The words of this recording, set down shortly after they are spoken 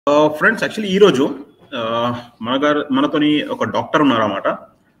Friends actually ఈరోజు మనతోని ఒక డాక్టర్ ఉన్నారన్నమాట.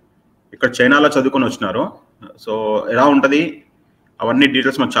 ఇక్కడ చైనాలో చదువుకొని వచ్చినారు. సో ఎలా ఉంటుంది అవన్నీ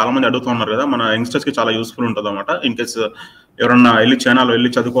డీటెయిల్స్ మనకు చాలా మంది అడుగుతున్నారు కదా, మన యంగ్స్టర్స్కి చాలా యూస్ఫుల్ ఉంటుంది అనమాట. ఇన్ కేస్ ఎవరన్నా చైనాలో వెళ్ళి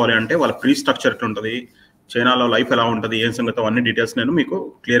చదువుకోవాలి అంటే వాళ్ళ ఫ్రీ స్ట్రక్చర్ ఎట్లా ఉంటుంది, చైనాలో లైఫ్ ఎలా ఉంటుంది, ఏం సంగతి, అవన్నీ డీటెయిల్స్ నేను మీకు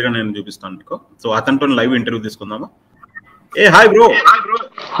క్లియర్గా చూపిస్తాను మీకు. సో అతనితో లైవ్ ఇంటర్వ్యూ తీసుకుందాము. ఏ హాయ్ బ్రో.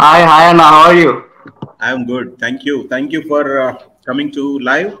 హాయ్ అన్న, how are you? I'm good, thank you for coming to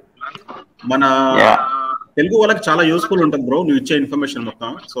live. మన తెలుగు వాళ్ళకి చాలా యూస్ఫుల్ ఉంటుంది బ్రో నువ్వు ఇచ్చే ఇన్ఫర్మేషన్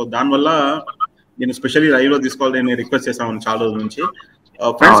మొత్తం. సో దానివల్ల నేను స్పెషల్లీ లైవ్ లో తీసుకోవాలి నేను రిక్వెస్ట్ చేశాను చాలా రోజుల నుంచి.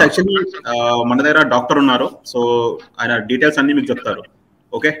 ఫ్రెండ్స్ యాక్చువల్లీ మన దగ్గర డాక్టర్ ఉన్నారు, సో ఆయన డీటెయిల్స్ అన్ని మీకు చెప్తారు.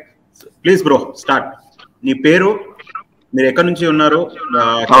 Okay please bro start. నీ పేరు, మీరు ఎక్కడి నుంచి ఉన్నారు,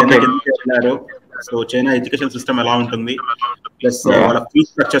 వెళ్ళారు, సో చైనా ఎడ్యుకేషన్ సిస్టమ్ ఎలా ఉంటుంది, ప్లస్ వాళ్ళ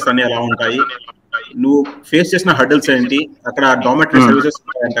ఫీజ్ స్ట్రక్చర్స్ అన్ని ఎలా ఉంటాయి, నువ్వు ఫేస్ చేసిన హర్డల్స్ ఏంటి, అక్కడ డామెటరీ సర్వీసెస్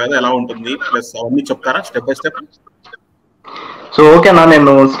ఉంటాయంట కదా ఎలా ఉంటుంది, ప్లస్ అవన్నీ చెప్తారా స్టెప్ బై స్టెప్? సో ఓకేనా,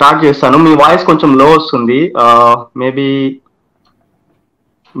 నేను స్టార్ట్ చేస్తాను. మీ వాయిస్ కొంచెం లో వస్తుంది, మేబీ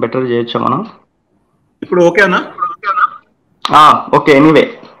బెటర్ చేయొచ్చా మనం? ఇప్పుడు ఓకేనా? Okay, anyway.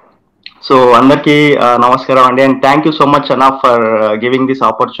 సో అందరికీ నమస్కారం అండి, and thank you so much అన్న for giving this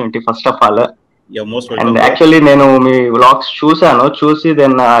opportunity first of all. And actually నేను మీ వ్లాగ్స్ చూసి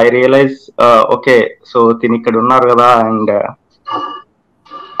then I realise okay, so తిని ఇక్కడ ఉన్నారు కదా, అండ్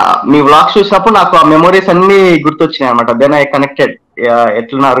మీ వ్లాగ్స్ చూసినప్పుడు నాకు ఆ మెమోరీస్ అన్ని గుర్తొచ్చినాయి అనమాట. దెన్ ఐ కనెక్టెడ్,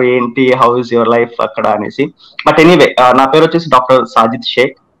 ఎట్లున్నారు ఏంటి, హౌ ఇస్ యువర్ లైఫ్ అక్కడ అనేసి. బట్ ఎనీవే, నా పేరు వచ్చేసి డాక్టర్ సాజిద్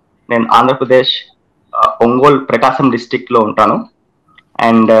షేక్. నేను ఆంధ్రప్రదేశ్ ఒంగోలు ప్రకాశం డిస్టిక్ లో ఉంటాను.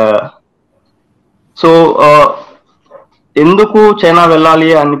 అండ్ సో ఎందుకు చైనా వెళ్ళాలి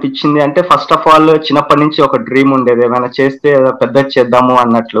అనిపించింది అంటే, ఫస్ట్ ఆఫ్ ఆల్ చిన్నప్పటి నుంచి ఒక డ్రీమ్ ఉండేది, ఏమైనా చేస్తే పెద్ద చేద్దాము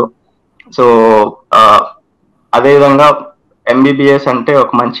అన్నట్లు. సో అదేవిధంగా MBBS అంటే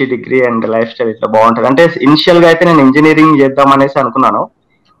ఒక మంచి డిగ్రీ అండ్ లైఫ్ స్టైల్ ఇట్లా బాగుంటుంది అంటే, ఇనిషియల్ గా అయితే నేను ఇంజనీరింగ్ చేద్దాం అనేసి అనుకున్నాను.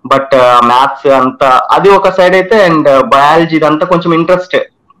 బట్ మ్యాథ్స్ అంతా అది ఒక సైడ్ అయితే, అండ్ బయాలజీ ఇదంతా కొంచెం ఇంట్రెస్ట్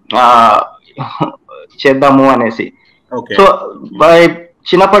చేద్దాము అనేసి. సో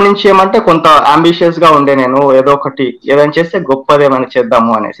చిన్నప్పటి నుంచి ఏమంటే కొంత అంబిషియస్ గా ఉండే నేను, ఏదైనా చేస్తే గొప్పది ఏమైనా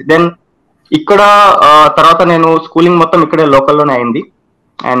చేద్దాము అనేసి. దెన్ ఇక్కడ తర్వాత నేను స్కూలింగ్ మొత్తం ఇక్కడే లోకల్లోనే అయింది.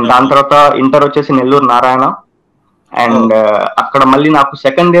 అండ్ దాని తర్వాత ఇంటర్ వచ్చేసి నెల్లూరు నారాయణ. అండ్ అక్కడ మళ్ళీ నాకు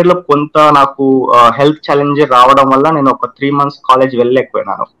సెకండ్ ఇయర్ లో కొంత నాకు హెల్త్ ఛాలెంజ్ రావడం వల్ల నేను ఒక 3 months college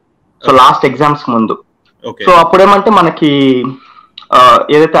వెళ్ళలేకపోయినాను. So last exams ముందు. సో అప్పుడేమంటే మనకి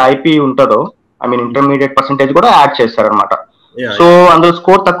ఏదైతే IP ఉంటుందో, ఐ మీన్ ఇంటర్మీడియట్ పర్సెంటేజ్ కూడా యాడ్ చేస్తారనమాట. సో అందులో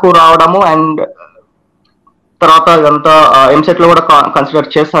స్కోర్ తక్కువ రావడము, అండ్ తర్వాత ఇదంతా ఎంసెట్ లో కూడా కన్సిడర్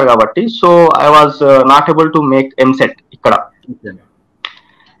చేస్తారు కాబట్టి, so I was not able to make EAMCET ఇక్కడ.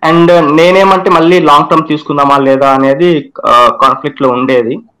 అండ్ నేనేమంటే మళ్ళీ లాంగ్ టర్మ్ తీసుకుందామా లేదా అనేది కాన్ఫ్లిక్ట్ లో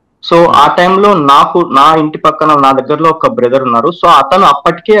ఉండేది. సో ఆ టైంలో నా ఇంటి పక్కన నా దగ్గరలో ఒక బ్రదర్ ఉన్నారు. సో అతను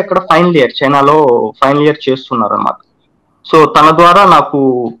అప్పటికే అక్కడ చైనాలో ఫైనల్ ఇయర్ చేస్తున్నారు అన్నమాట. సో తన ద్వారా నాకు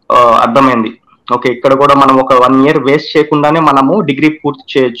అర్థమైంది, ఓకే ఇక్కడ కూడా మనం ఒక 1 year వేస్ట్ చేయకుండానే మనము డిగ్రీ పూర్తి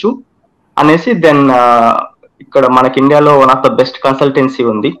చేయొచ్చు అనేసి. దెన్ ఇక్కడ మనకి ఇండియాలో one of the best consultancy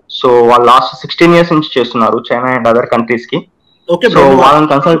ఉంది. సో వాళ్ళు లాస్ట్ 16 years నుంచి చేస్తున్నారు చైనా అండ్ అదర్ కంట్రీస్ కి. సో వాళ్ళని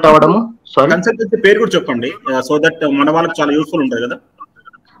కన్సల్ట్ అవ్వడము. కన్సల్టెన్సీ పేరు కూడా చెప్పండి, సో దట్ మన వాళ్ళకి చాలా యూస్ఫుల్ ఉంటుంది కదా.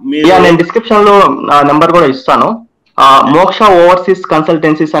 నేను డిస్క్రిప్షన్ లో నెంబర్ కూడా ఇస్తాను. మోక్ష ఓవర్సీస్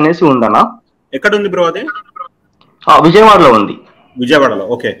కన్సల్టెన్సీస్ అనేసి ఉందన్నా. ఎక్కడ ఉంది బ్రో అది? విజయవాడలో ఉంది. విజయవాడలో,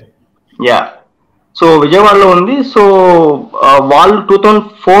 ఓకే. యా, సో విజయవాడలో ఉంది. సో వాళ్ళు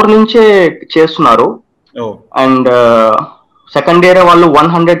 2004 నుంచే చేస్తున్నారు. అండ్ సెకండ్ ఇయర్ వాళ్ళు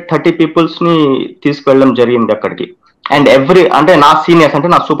 130 పీపుల్స్ ని తీసుకువెళ్ళడం జరిగింది అక్కడికి. అండ్ అంటే నా సీనియర్స్, అంటే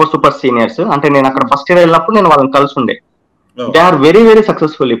నా సూపర్ సీనియర్స్, అంటే నేను అక్కడ ఫస్ట్ ఇయర్ వెళ్ళినప్పుడు నేను వాళ్ళని కలిసి ఉండే. They are very very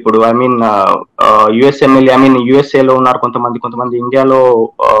successful ఇప్పుడు. ఐ మీన్ USA లో ఉన్నారు కొంతమంది ఇండియాలో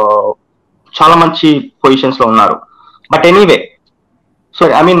చాలా మంచి పొజిషన్స్ లో ఉన్నారు. But anyway, so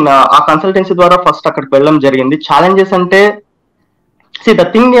I mean ఆ కన్సల్టెన్సీ ద్వారా ఫస్ట్ అక్కడికి వెళ్ళడం జరిగింది. ఛాలెంజెస్ అంటే ద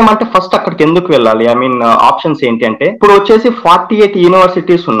థింగ్ ఏమంటే, ఫస్ట్ అక్కడికి ఎందుకు వెళ్ళాలి, ఐ మీన్ ఆప్షన్స్ ఏంటి అంటే, ఇప్పుడు వచ్చేసి 48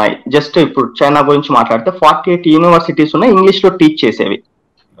 యూనివర్సిటీస్ ఉన్నాయి. జస్ట్ ఇప్పుడు చైనా గురించి మాట్లాడితే 48 యూనివర్సిటీస్ ఉన్నాయి ఇంగ్లీష్ లో టీచ్ చేసేవి.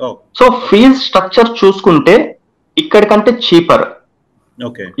 సో ఫీజ్ స్ట్రక్చర్ చూసుకుంటే ఇక్కడికంటే చీపర్.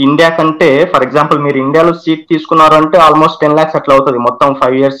 ఇండియా కంటే, ఫర్ ఎగ్జాంపుల్ మీరు ఇండియాలో సీట్ తీసుకున్నారు అంటే ఆల్మోస్ట్ 10 lakhs అట్లా అవుతుంది మొత్తం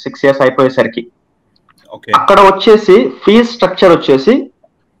 5 years 6 years అయిపోయేసరికి. అక్కడ వచ్చేసి ఫీజ్ స్ట్రక్చర్ వచ్చేసి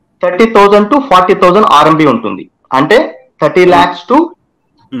 30,000 to 40,000 RMB ఉంటుంది. అంటే 30 lakhs to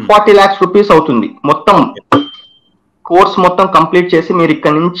 40 lakhs rupees అవుతుంది. మొత్తం కోర్స్ మొత్తం కంప్లీట్ చేసి మీరు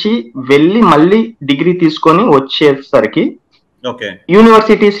ఇక్కడ నుంచి వెళ్ళి మళ్ళీ డిగ్రీ తీసుకొని వచ్చేసరికి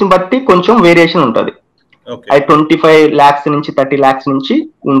యూనివర్సిటీస్ ని బట్టి కొంచెం వేరియేషన్ ఉంటుంది. అది 25 lakhs నుంచి 30 lakhs నుంచి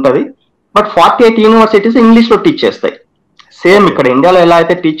ఉంటది. బట్ 48 యూనివర్సిటీస్ ఇంగ్లీష్ లో టీచ్ చేస్తాయి. సేమ్ ఇక్కడ ఇండియాలో ఎలా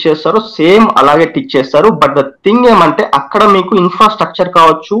అయితే టీచ్ చేస్తారో సేమ్ అలాగే టీచ్ చేస్తారు. బట్ ద థింగ్ ఏమంటే అక్కడ మీకు ఇన్ఫ్రాస్ట్రక్చర్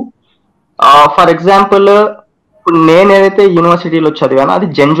కావచ్చు. ఫర్ ఎగ్జాంపుల్ ఇప్పుడు నేను ఏదైతే యూనివర్సిటీలో చదివానో అది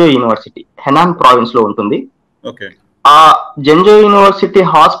జెంజో యూనివర్సిటీ, హెనాన్ ప్రావిన్స్ లో ఉంటుంది. ఆ జెంజో యూనివర్సిటీ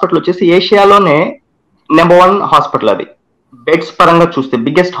హాస్పిటల్ వచ్చేసి ఏషియాలోనే నెంబర్ 1 హాస్పిటల్. అది బెడ్స్ పరంగా చూస్తే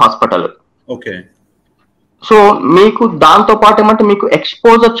బిగ్గెస్ట్ హాస్పిటల్. సో మీకు దాంతో పాటు ఏమంటే మీకు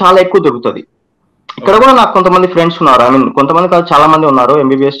ఎక్స్పోజర్ చాలా ఎక్కువ దొరుకుతుంది. ఇక్కడ కూడా నాకు కొంతమంది ఫ్రెండ్స్ ఉన్నారు, ఐ మీన్ కొంతమంది కాదు చాలా మంది ఉన్నారు,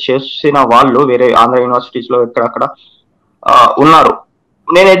 ఎంబీబీఎస్ చేసిన వాళ్ళు వేరే ఆంధ్ర యూనివర్సిటీస్ లో ఎక్కడక్కడ ఉన్నారు.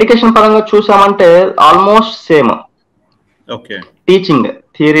 నేను ఎడ్యుకేషన్ పరంగా చూసామంటే ఆల్మోస్ట్ సేమ్. టీచింగ్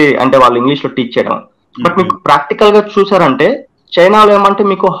థియరీ అంటే వాళ్ళు ఇంగ్లీష్ లో టీచ్ చేయడం. బట్ మీకు ప్రాక్టికల్ గా చూసారంటే చైనాలో ఏమంటే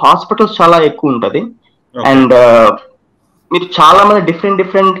మీకు హాస్పిటల్స్ చాలా ఎక్కువ ఉంటది. అండ్ మీరు చాలా మంది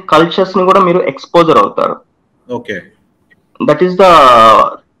డిఫరెంట్ కల్చర్స్ ని కూడా మీరు ఎక్స్పోజర్ అవుతారు. That is the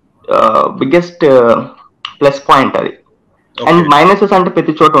biggest plus point అది. అండ్ మైనసెస్ అంటే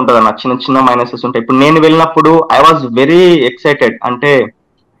ప్రతి చోట ఉంటుంది అన్న, చిన్న మైనసెస్ ఉంటాయి. ఇప్పుడు నేను వెళ్ళినప్పుడు ఐ వాజ్ వెరీ ఎక్సైటెడ్, అంటే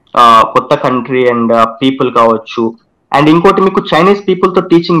కొత్త కంట్రీ అండ్ పీపుల్ కావచ్చు. అండ్ ఇంకోటి మీకు చైనీస్ పీపుల్ తో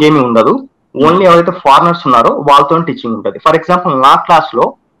టీచింగ్ ఏమీ ఉండదు, ఓన్లీ ఎవరైతే ఫారినర్స్ ఉన్నారో వాళ్ళతో టీచింగ్ ఉంటుంది. ఫర్ ఎగ్జాంపుల్ నా క్లాస్ లో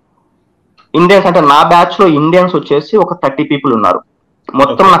ఇండియన్స్ అంటే నా బ్యాచ్ లో ఇండియన్స్ వచ్చేసి ఒక 30 people ఉన్నారు.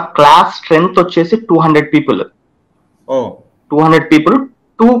 మొత్తం నా క్లాస్ స్ట్రెంత్ వచ్చేసి 200 people. 200 people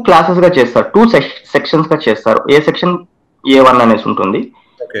 2 classes గా చేస్తారు, 2 sections గా చేస్తారు. ఏ సెక్షన్ A1 అనేసి ఉంటుంది.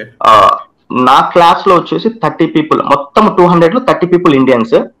 నా క్లాస్ లో వచ్చేసి 30 people, మొత్తం 200 లో 30 people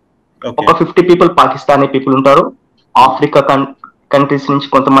ఇండియన్స్, ఒక 50 people పాకిస్తానీ పీపుల్ ఉంటారు, ఆఫ్రికా కంట్రీస్ నుంచి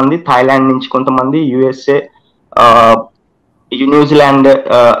కొంతమంది, థాయిలాండ్ నుంచి కొంతమంది, యుఎస్ఏ, న్యూజిలాండ్,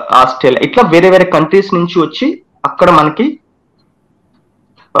 ఆస్ట్రేలియా, ఇట్లా వేరే కంట్రీస్ నుంచి వచ్చి అక్కడ మనకి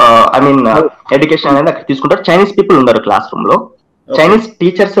ఐ మీన్ ఎడ్యుకేషన్ అనేది అక్కడ తీసుకుంటారు. చైనీస్ పీపుల్ ఉండరు క్లాస్ రూమ్ లో, చైనీస్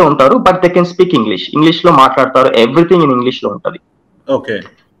టీచర్స్ ఉంటారు. But they can speak English లో మాట్లాడతారు, ఎవ్రీథింగ్ ఇన్ ఇంగ్లీష్ లో ఉంటది.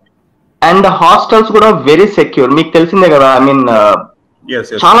 అండ్ హాస్టల్స్ కూడా వెరీ సెక్యూర్, మీకు తెలిసిందే కదా, ఐ మీన్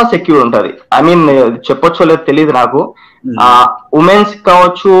చాలా సెక్యూర్ ఉంటది. ఐ మీన్ చెప్పొచ్చో లేదు తెలియదు నాకు. ఉమెన్స్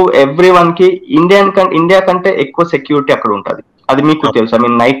కావచ్చు, ఎవ్రీ వన్ కి ఇండియా కంటే ఎక్కువ సెక్యూరిటీ అక్కడ ఉంటది, అది మీకు తెలుసు. ఐ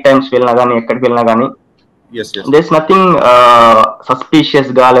మీన్ నైట్ టైమ్స్ వెళ్ళినా గానీ ఎక్కడికి వెళ్ళినా గానీ దేర్స్ నథింగ్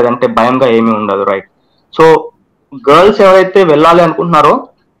సస్పీషియస్ గా లేదంటే భయంగా ఏమీ ఉండదు, రైట్? సో గర్ల్స్ ఎవరైతే వెళ్ళాలి అనుకుంటున్నారో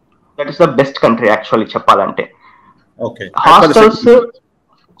that is the best country actually చెప్పాలంటే. హాస్టల్స్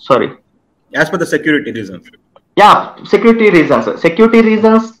సారీ సెక్యూరిటీ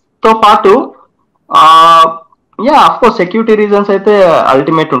రీజన్స్ తో పాటు అఫ్ కోర్స్ సెక్యూరిటీ రీజన్స్ అయితే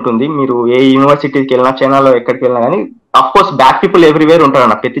అల్టిమేట్ ఉంటుంది. మీరు ఏ యూనివర్సిటీకి వెళ్ళినా, చైనాలో ఎక్కడికి వెళ్ళినా కానీ of course bad people everywhere ఉంటారు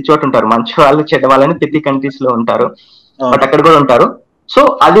అన్న, ప్రతి చోట ఉంటారు. మంచి వాళ్ళు చెడ్డ వాళ్ళని ప్రతి కంట్రీస్ లో ఉంటారు, బట్ అక్కడ కూడా ఉంటారు. సో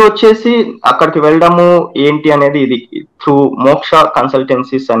అది వచ్చేసి అక్కడికి వెళ్ళడము ఏంటి అనేది ఇది త్రూ మోక్ష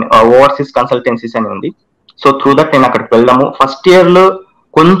కన్సల్టెన్సీస్ అని, ఓవర్సీస్ కన్సల్టెన్సీస్ అని ఉంది. సో త్రూ దట్ నేను అక్కడికి వెళ్ళాము. ఫస్ట్ ఇయర్ లో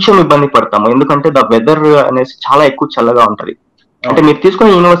కొంచెం ఇబ్బంది పడతాము, ఎందుకంటే ద వెదర్ అనేసి చాలా ఎక్కువ చల్లగా ఉంటది. అంటే మీరు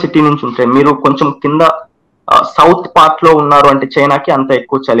తీసుకునే యూనివర్సిటీ నుంచి ఉంటే మీరు కొంచెం కింద సౌత్ పార్ట్ లో ఉన్నారు అంటే చైనాకి అంత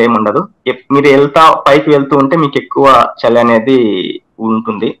ఎక్కువ చలి ఏమి ఉండదు. మీరు పైకి వెళ్తూ ఉంటే మీకు ఎక్కువ చలి అనేది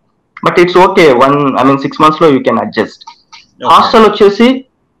ఉంటుంది. బట్ ఇట్స్ ఓకే, 6 months లో యూ కెన్ అడ్జస్ట్. హాస్టల్ వచ్చేసి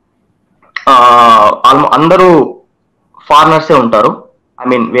అందరూ ఫారినర్సే ఉంటారు, ఐ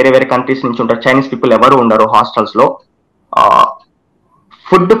మీన్ వేరే కంట్రీస్ నుంచి ఉంటారు, చైనీస్ పీపుల్ ఎవరు ఉండరు హాస్టల్స్ లో.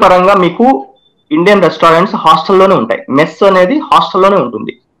 ఫుడ్ పరంగా మీకు ఇండియన్ రెస్టారెంట్స్ హాస్టల్లోనే ఉంటాయి, మెస్ అనేది హాస్టల్లోనే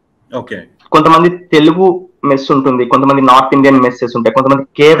ఉంటుంది. కొంతమంది తెలుగు మెస్ ఉంటుంది, కొంతమంది నార్త్ ఇండియన్ మెస్సెస్ ఉంటాయి, కొంతమంది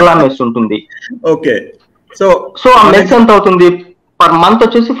కేరళ మెస్ ఉంటుంది. సో ఆ మెస్ ఎంత అవుతుంది పర్ మంత్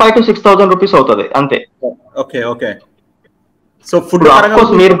వచ్చేసి 5,000 to 6,000 రూపీస్ అవుతుంది అంతే. సో ఫుడ్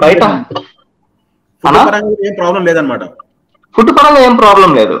మీరు బయట ఏం ప్రాబ్లం లేదన్నమాట. ఫుడ్ పరంగా ఏం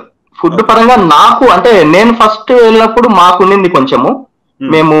ప్రాబ్లం లేదు. ఫుడ్ పరంగా నాకు అంటే నేను ఫస్ట్ వెళ్ళినప్పుడు మాకుండింది కొంచెము,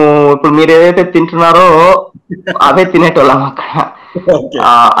 మేము ఇప్పుడు మీరు ఏదైతే తింటున్నారో అదే తినేటోళ్ళం అక్కడ.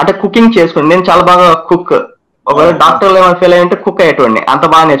 అంటే కుకింగ్ చేసుకుని నేను చాలా బాగా కుక్, ఒకవేళ డాక్టర్లు ఏమైనా ఫెయిల్ అయ్యంటే కుక్ అయ్యేటోడిని, అంత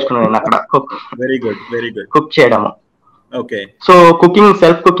బాగా నేర్చుకున్నాను నేను అక్కడ కుక్ చేయడము. సో కుకింగ్,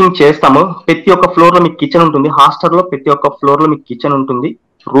 సెల్ఫ్ కుకింగ్ చేస్తాము. ప్రతి ఒక్క ఫ్లోర్ లో మీకు కిచెన్ ఉంటుంది. హాస్టల్లో ప్రతి ఒక్క ఫ్లోర్ లో మీకు కిచెన్ ఉంటుంది.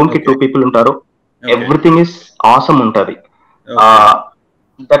 రూమ్ కి 2 people ఉంటారు. ఎవ్రీథింగ్ ఇస్ ఆసమ్ ఉంటది.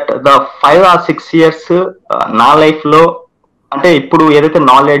 దట్ ద 5 or 6 years నా లైఫ్ లో అంటే ఇప్పుడు ఏదైతే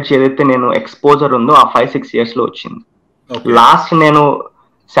నాలెడ్జ్ ఏదైతే నేను ఎక్స్పోజర్ ఉందో ఆ 5-6 years లో వచ్చింది. లాస్ట్ నేను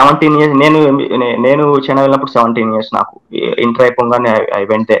 17 years నేను చైనా వెళ్ళినప్పుడు 17 years నాకు ఇంటర్ అయిపోగానే ఐ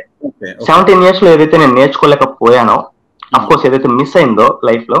వెంట్ దేర్. 17 years లో ఏదైతే నేను నేర్చుకోలేకపోయానో, అఫ్ కోర్స్ ఏదైతే మిస్ అయిందో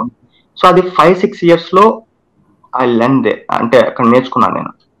లైఫ్ లో, సో అది 5-6 years లో ఐ లెర్న్ దే, అంటే అక్కడ నేర్చుకున్నాను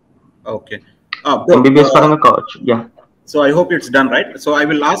నేను. ఎంబీబీఎస్ పరంగా కావచ్చు. Yeah, so I hope it's done right. So I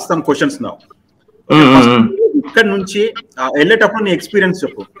will ask some questions now. ఇక్కడ నుంచి వెళ్ళేటప్పుడు నీ ఎక్స్పీరియన్స్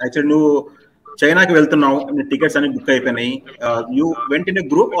చెప్పు. యాక్చువల్లీ నువ్వు చైనాకి వెళ్తున్నావు, నీ టికెట్స్ అన్ని బుక్ అయిపోయినాయి. You went in a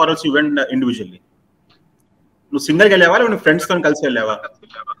group or else you went individually? నువ్వు సింగిల్గా వెళ్ళావా లేదా నువ్వు ఫ్రెండ్స్తో కలిసి వెళ్ళావా?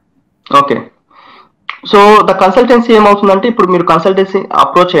 ఓకే, సో ద కన్సల్టెన్సీ ఏమవుతుందంటే, ఇప్పుడు మీరు కన్సల్టెన్సీ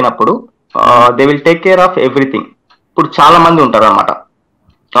అప్రోచ్ అయినప్పుడు they will take care of everything. ఇప్పుడు చాలా మంది ఉంటారు అనమాట.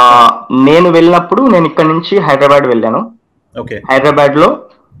 నేను వెళ్ళినప్పుడు నేను ఇక్కడ నుంచి హైదరాబాద్ వెళ్ళాను. హైదరాబాద్ లో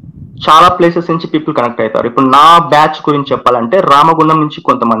చాలా ప్లేసెస్ నుంచి పీపుల్ కనెక్ట్ అవుతారు. ఇప్పుడు నా బ్యాచ్ గురించి చెప్పాలంటే రామగుండం నుంచి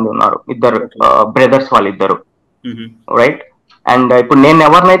కొంతమంది ఉన్నారు, ఇద్దరు బ్రదర్స్, వాళ్ళిద్దరు, రైట్. అండ్ ఇప్పుడు నేను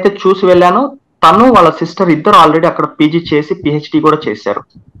ఎవరినైతే చూసి వెళ్ళానో తను వాళ్ళ సిస్టర్ ఇద్దరు ఆల్రెడీ అక్కడ పీజీ చేసి పిహెచ్డి కూడా చేశారు.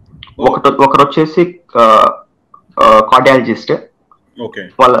 ఒకరు వచ్చేసి కార్డియాలజిస్ట్,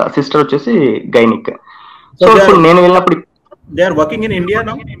 వాళ్ళ సిస్టర్ వచ్చేసి గైనిక్. సో ఇప్పుడు నేను వెళ్ళినప్పుడు they are working in India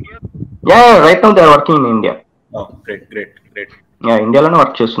now? Yeah, right now they are working in India. Oh, great. Yeah, ఇండియాలోనే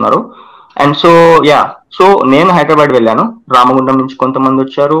వర్క్ చేస్తున్నారు. అండ్ సో నేను హైదరాబాద్ వెళ్ళాను. రామగుండం నుంచి కొంతమంది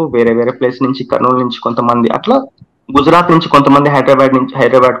వచ్చారు, వేరే ప్లేస్ నుంచి, కర్నూలు నుంచి కొంతమంది, అట్లా గుజరాత్ నుంచి కొంతమంది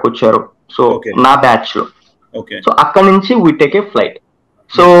హైదరాబాద్కి వచ్చారు. సో నా బ్యాచ్ లో. సో అక్కడ నుంచి we take a flight.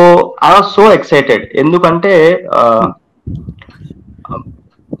 So I was so excited. ఎందుకంటే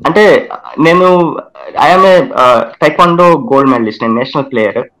అంటే నేను I'm a taekwondo gold medallist, నేను నేషనల్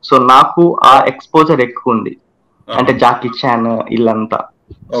ప్లేయర్. సో నాకు ఆ ఎక్స్పోజర్ ఎక్కువ ఉంది, అంటే జాకీ చాన్ ఇల్లంతా.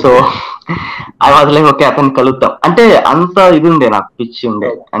 So I was like okay, అతన్ని కలుద్దాం అంటే అంత ఇది ఉండే, నాకు పిచ్చి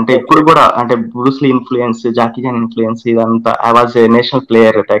ఉండే. అంటే ఇప్పుడు కూడా అంటే Bruce Lee influence, Jackie Chan influence ఇదంతా. I was a national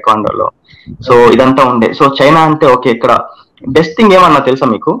player టైక్వాండోలో. So ఇదంతా ఉండే. సో చైనా అంటే ఓకే, ఇక్కడ బెస్ట్ థింగ్ ఏమన్నా తెలుసా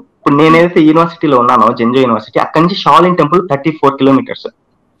మీకు? ఇప్పుడు నేనైతే యూనివర్సిటీలో ఉన్నానో, జెంజో యూనివర్సిటీ, అక్కడి నుంచి షాలిన్ టెంపుల్ 34 kilometers.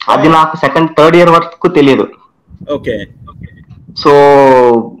 అది నాకు థర్డ్ ఇయర్ వరకు తెలియదు. Okay. So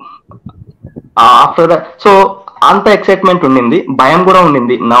after that so అంత ఎక్సైట్మెంట్ ఉండింది, భయం కూడా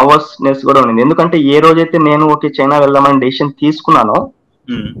ఉండింది, నర్వస్నెస్ కూడా ఉండింది. ఎందుకంటే ఏ రోజైతే నేను ఓకే చైనా వెళ్దామని డెసిషన్ తీసుకున్నానో,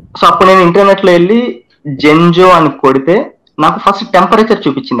 సో అప్పుడు నేను ఇంటర్నెట్ లో వెళ్ళి జెంజో అని కొడితే నాకు ఫస్ట్ టెంపరేచర్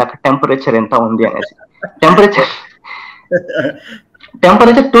చూపించింది, అక్కడ టెంపరేచర్ ఎంత ఉంది అనేసి. టెంపరేచర్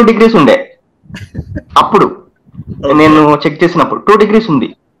 2 degrees ఉండే అప్పుడు నేను చెక్ చేసినప్పుడు. 2 degrees ఉంది.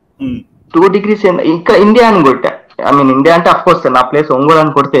 2 degrees ఇంకా ఇండియా అని కొట్టా. ఐ మీన్ ఇండియా అంటే అఫ్ కోర్స్ నా ప్లేస్ ఒంగోలు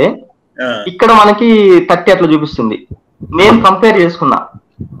అని కొడితే ఇక్కడ మనకి 30 అట్లా చూపిస్తుంది. నేను కంపేర్ చేసుకున్నా,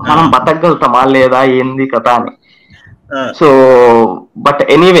 మనం బతకగలుగుతామా లేదా ఏంది కదా అని. So but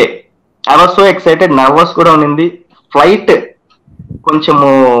anyway I was so excited, nervous కూడా ఉండింది. ఫ్లైట్ కొంచెము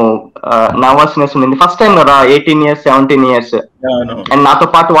నర్వస్నెస్ ఉండింది. ఫస్ట్ టైం కదా, 18 years 17 years. అండ్ నాతో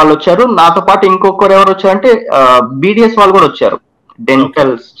పాటు వాళ్ళు వచ్చారు. నాతో పాటు ఇంకొకరు ఎవరు వచ్చారంటే బీడిఎస్ వాళ్ళు కూడా వచ్చారు.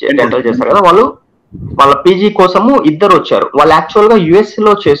 డెంటల్ చేశారు కదా వాళ్ళు, వాళ్ళ పీజీ కోసము ఇద్దరు వచ్చారు. వాళ్ళు యాక్చువల్ గా యుఎస్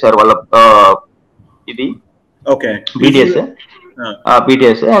లో చేశారు వాళ్ళ ఇది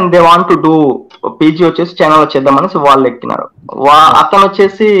BDS and they want to do PG వచ్చేసి చైనాలో చేద్దామని వాళ్ళు ఎక్కినారు. అతను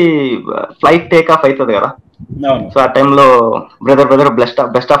వచ్చేసి ఫ్లైట్ టేక్ ఆఫ్ అవుతుంది కదా, సో ఆ టైంలో బ్రదర్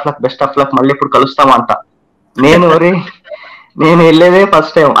బెస్ట్ ఆఫ్ లక్ మళ్ళీ ఇప్పుడు కలుస్తాము అంట. నేను వెళ్ళేదే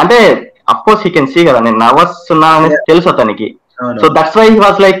ఫస్ట్ టైం. అంటే of course he can see కదా నేను నర్వస్ ఉన్నా అనేది తెలుసు అతనికి. So that's why he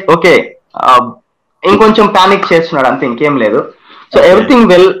was like okay, ఇంకొంచెం పానిక్ చేస్తున్నాడు అంతే, ఇంకేం లేదు. So everything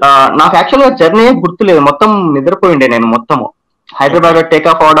well. నాకు యాక్చువల్ గా జర్నీ గుర్తులేదు, మొత్తం నిద్రపోయిండే నేను. మొత్తము హైదరాబాద్ లో టేక్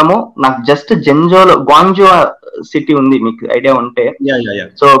ఆఫ్ అవడము, నాకు జస్ట్ జెంజోలో, గ్వాంగ్జో సిటీ ఉంది మీకు ఐడియా ఉంటే,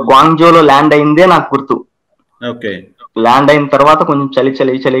 సో గ్వాంగ్జోలో ల్యాండ్ అయిందే నాకు గుర్తు. ల్యాండ్ అయిన తర్వాత కొంచెం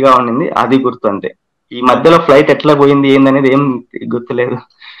చలిగా ఉండింది, అది గుర్తు అంతే. ఈ మధ్యలో ఫ్లైట్ ఎట్లా పోయింది ఏందనేది ఏం గుర్తులేదు.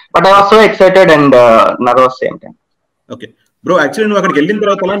 But I was so excited and nervous same time. Okay bro, actually నువ్వు అక్కడికి వెళ్ళిన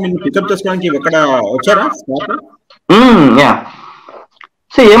తర్వాత నిన్ను పికప్ చేసుకోవడానికి ఎక్కడ వచ్చారా? యా.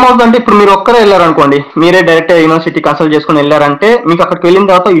 సో ఏమవుతుందంటే ఇప్పుడు మీరు ఒక్కరే వెళ్ళారనుకోండి, మీరే డైరెక్ట్ యూనివర్సిటీ కన్సల్ట్ చేసుకుని వెళ్ళారంటే మీకు అక్కడికి వెళ్ళిన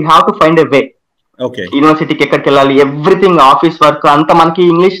తర్వాత you have to find a వే. యూనివర్సిటీకి ఎక్కడికి వెళ్ళాలి, ఎవ్రీథింగ్, ఆఫీస్ వర్క్ అంతా మనకి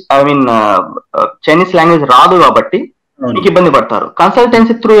English I mean Chinese language రాదు కాబట్టి మీకు ఇబ్బంది పడతారు.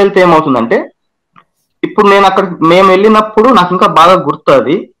 కన్సల్టెన్సీ త్రూ వెళ్తే ఏమవుతుందంటే, ఇప్పుడు నేను అక్కడ మేము వెళ్ళినప్పుడు నాకు ఇంకా బాగా గుర్తు,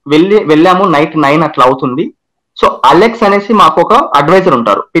 అది వెళ్ళాము నైట్ 9 అట్లా అవుతుంది. సో అలెక్స్ అనేసి మాకు ఒక అడ్వైజర్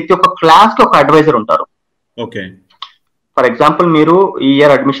ఉంటారు, ప్రతి ఒక్క క్లాస్ కి ఒక అడ్వైజర్ ఉంటారు. ఫర్ ఎగ్జాంపుల్ మీరు ఈ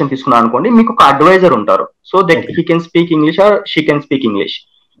ఇయర్ అడ్మిషన్ తీసుకున్నారు అనుకోండి, మీకు ఒక అడ్వైజర్ ఉంటారు. So that he can speak English or she can speak English.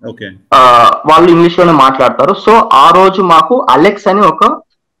 వాళ్ళు ఇంగ్లీష్ లోనే మాట్లాడతారు. సో ఆ రోజు మాకు అలెక్స్ అని ఒక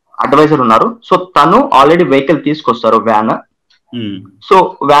అడ్వైజర్ ఉన్నారు. సో తను ఆల్రెడీ వెహికల్ తీసుకొస్తారు, వ్యాన్. సో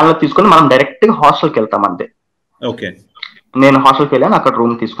వ్యాన్ లో తీసుకొని మనం డైరెక్ట్ గా హాస్టల్కి వెళ్తాం అంతే. నేను హాస్టల్కి వెళ్ళాను, అక్కడ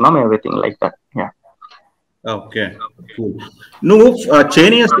రూమ్ తీసుకున్నాం, ఎవ్రీథింగ్ లైక్ దట్. ఓకే, నువ్వు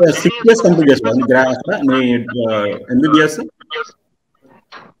చైనీస్ 6 years కంప్లీట్ చేసావా నీ MBBS?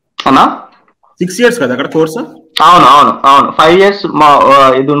 అన్నా 6 years కదా అక్కడ కోర్స్? అవును అవును అవును, 5 years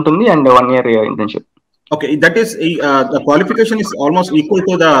ఇది ఉంటుంది and 1 year internship. Okay, that is the qualification is almost equal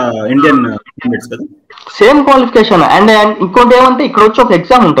to the Indian standards కదా? Same qualification. అండ్ ఇంకోటి ఏమంటే ఇక్కడ వచ్చి ఒక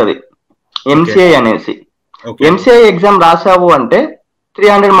ఎగ్జామ్ ఉంటుంది ఎంసీఐ అనేసి. ఎంసీఐ ఎగ్జామ్ రాసావు అంటే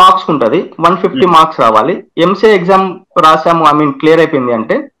 300 మార్క్స్ ఉంటుంది, 150 మార్క్స్ రావాలి. MCI exam రాసాము, I mean clear అయిపోయింది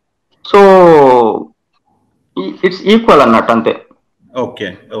అంటే సో ఇట్స్ ఈక్వల్ అన్నట్టు అంతే. ఓకే,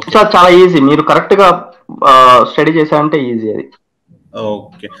 చాలా ఈజీ, మీరు కరెక్ట్ గా స్టడీ చేశారంటే ఈజీ అది.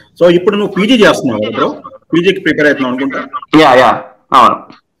 ఓకే, సో ఇప్పుడు నువ్వు పీజీ చేస్తున్నావు బ్రో? పీజీకి ప్రిపేర్ అవుతున్నావు అనుకుంటా. యా యా అవును.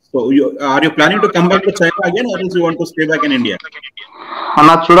 So are you planning to come back to China again are you want to stay back in India? అన్న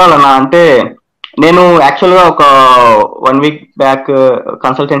చూడాలన్నా, అంటే నేను యాక్చువల్ గా ఒక 1 week బ్యాక్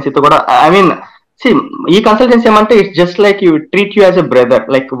కన్సల్టెన్సీతో కూడా, ఐ మీన్ ఈ కన్సల్టెన్సీ ఏమంటే it's just like you treat you as a brother.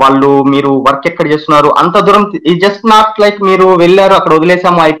 Like వాళ్ళు మీరు వర్క్ ఎక్కడ చేస్తున్నారు అంత దూరం, ఇట్ జస్ట్ నాట్ లైక్ మీరు వెళ్ళారు అక్కడ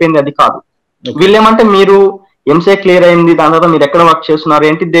వదిలేసాము అయిపోయింది, అది కాదు. వీళ్ళేమంటే మీరు ఎంసీఏ క్లియర్ అయింది, దాని తర్వాత మీరు ఎక్కడ వర్క్ చేస్తున్నారు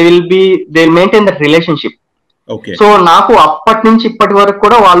ఏంటి, they will maintain that relationship. So నాకు అప్పటి నుంచి ఇప్పటి వరకు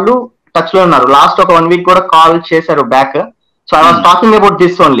కూడా వాళ్ళు టచ్ లో ఉన్నారు. లాస్ట్ ఒక 1 week కూడా కాల్ చేశారు back. So I was talking about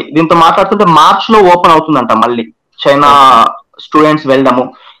this only. దీంతో మాట్లాడుతుంటే మార్చ్ లో ఓపెన్ అవుతుందంట మళ్ళీ చైనా స్టూడెంట్స్ వెళ్ళడము.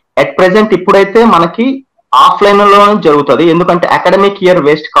 అట్ ప్రెసెంట్ ఇప్పుడైతే మనకి ఆఫ్లైన్ లోనే జరుగుతుంది, ఎందుకంటే అకాడమిక్ ఇయర్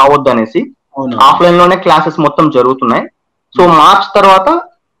వేస్ట్ కావద్దు అనేసి ఆఫ్లైన్ లోనే క్లాసెస్ మొత్తం జరుగుతున్నాయి. సో మార్చ్ తర్వాత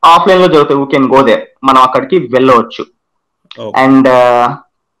ఆఫ్లైన్ లో జరుగుతాయి, వీ కెన్ గో దేర్, మనం అక్కడికి వెళ్ళవచ్చు. And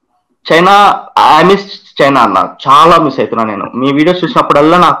China, I miss China అన్న, చాలా మిస్ అవుతున్నా నేను. మీ వీడియోస్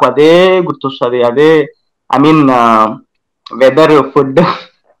చూసినప్పుడల్లా నాకు అదే గుర్తొస్తుంది, అదే ఐ మీన్ వెదర్, ఫుడ్.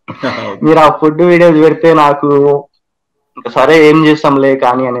 మీరు ఆ ఫుడ్ వీడియోస్ పెడితే నాకు ఇంకా సరే ఏం చేస్తాంలే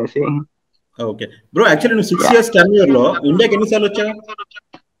కానీ అనేసి. ఓకే బ్రో, యాక్చువల్లీ నువ్వు 6 years టెన్యూర్ లో ఇండియాకి ఎన్నిసార్లు వచ్చావు?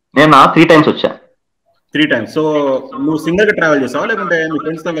 నేను 3 times వచ్చా. 3 times. సో నువ్వు సింగిల్ గా ట్రావెల్ చేసావా లేకుంటే మీ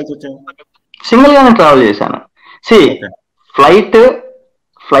ఫ్రెండ్స్ తో కలిసి వచ్చావా? సింగిల్ గానే ట్రావెల్ చేశాను.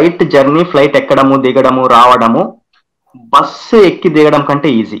 ఫ్లైట్ జర్నీ, ఫ్లైట్ ఎక్కడము దిగడము రావడము బస్సు ఎక్కి దిగడం కంటే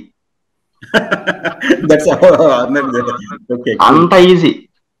ఈజీ. అంత ఈజీ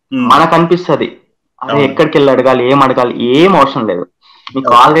మనకు అనిపిస్తుంది. అదే ఎక్కడికి వెళ్ళి అడగాలి, ఏం అడగాలి, ఏం అవసరం లేదు.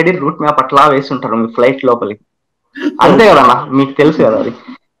 మీకు ఆల్రెడీ రూట్ మ్యాప్ అట్లా వేస్తుంటారు మీ ఫ్లైట్ లోపలికి, అంతే కదన్నా, మీకు తెలుసు కదా అది.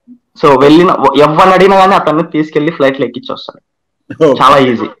 సో వెళ్ళిన ఎవరిని అడిగినా కానీ అతన్ని తీసుకెళ్లి ఫ్లైట్ లో ఎక్కించి వస్తాడు, చాలా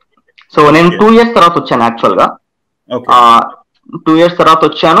ఈజీ. సో నేను 2 years తర్వాత వచ్చాను యాక్చువల్ గా. 2 years తర్వాత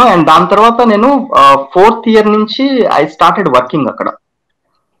వచ్చాను. అండ్ దాని తర్వాత నేను 4th year నుంచి ఐ స్టార్టెడ్ వర్కింగ్ అక్కడ.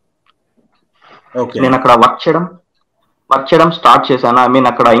 నేను అక్కడ వర్క్ చేయడం స్టార్ట్ చేశాను. ఐ మీన్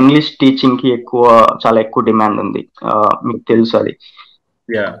అక్కడ ఇంగ్లీష్ టీచింగ్ కి చాలా ఎక్కువ డిమాండ్ ఉంది, మీకు తెలుసు అది.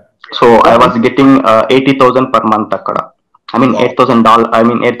 So I was getting 80,000 per month అక్కడ. I mean $8,000, I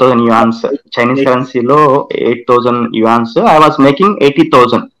mean 8,000 yuans, Chinese కరెన్సీలో 8,000 yuans. I was making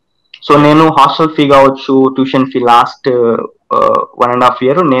 80,000. So నేను హాస్టల్ ఫీ కావచ్చు, ట్యూషన్ ఫీ లాస్ట్ 1.5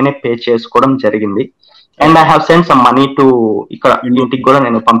 year నేనే పే చేసుకోవడం జరిగింది. And I have send some money to ఇక్కడ ఇంటికి కూడా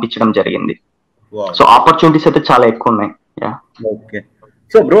నేను పంపించడం జరిగింది. సో ఆపర్చునిటీస్ అయితే చాలా ఎక్కువ ఉన్నాయి. ఓకే,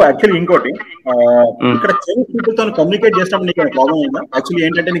 సో బ్రో యాక్చువల్లీ ఇంకోటి, ఇక్కడ చైనీస్ పీపుల్ తో కమ్యూనికేట్ చేసినప్పుడు నీకు ప్రాబ్లం ఉందా? యాక్చువల్లీ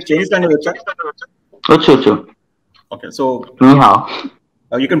ఏంటంటే నీకు చైనీస్ లాంగ్వేజ్ వచ్చా? వచ్చు. Okay, so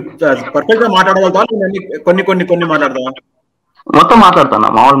you can perfect గా మాట్లాడగలుగుతావా? కొన్ని మాట్లాడతావా? మొత్తం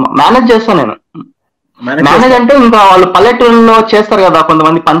మాట్లాడతాను, మామూలు మేనేజ్ చేస్తాను నేను. మేనేజ్ అంటే ఇంకా వాళ్ళు పల్లెటూరులో చేస్తారు కదా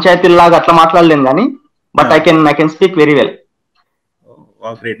కొంతమంది, పంచాయతీలాగా అట్లా మాట్లాడలేను కానీ, but I can speak very well.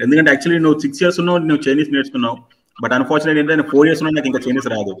 Great, ఎందుకంటే యాక్చువల్లీ నువ్వు 6 years ఉన్నావు, నువ్వు చైనీస్ నేర్చుకున్నావు. బట్ అన్ఫార్చునేట్ ఏంటంటే 4 years ఉన్నా నాకు ఇంకా చైనీస్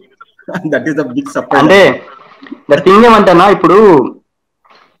రాదు. That is the big surprise. అంటే ద థింగ్ ఏమంటేనా, ఇప్పుడు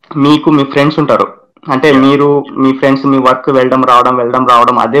మీకు మీ ఫ్రెండ్స్ ఉంటారు, అంటే మీరు మీ ఫ్రెండ్స్ మీ వర్క్ వెళ్ళడం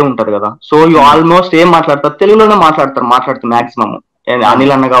రావడం అదే ఉంటారు కదా. సో యూ ఆల్మోస్ట్ ఏం మాట్లాడతారు, తెలుగులోనే మాట్లాడుతారు మాక్సిమం.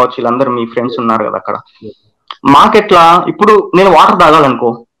 అనిల్ అన్న కావచ్చు, వీళ్ళందరూ మీ ఫ్రెండ్స్ ఉన్నారు కదా అక్కడ. మాకెట్లా, ఇప్పుడు నేను వాటర్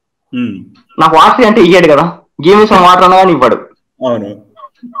తాగాలనుకో, నాకు వాటర్ అంటే ఇయ్యాడు కదా, గేమ్ సమ్ వాటర్ అన్నా కానీ ఇవ్వడు,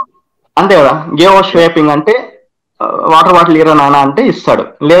 అంతే కదా. గేమ్ షేపింగ్ అంటే వాటర్ బాటిల్ ఇరా నాన్న అంటే ఇస్తాడు,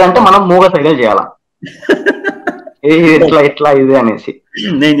 లేదంటే మనం మూగ సైకిల్ చేయాలా, ఇట్లా ఇది అనేసి.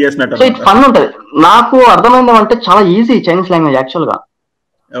 సో ఇట్ ఫన్ ఉంటది. నాకు అర్థమైంది అంటే చాలా ఈజీ చైనీస్ లాంగ్వేజ్ యాక్చువల్ గా.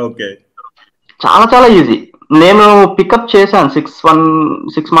 చాలా ఈజీ. నేను పికప్ చేశాను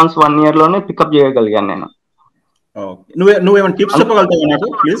 6 months 1 year లోనే పికప్ చేయగలిగాను నేను. నువ్వేమైనా టిప్స్ చెప్పగలుగుతావా నాకు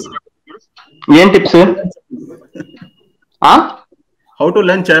ప్లీజ్? ఏం tips? How to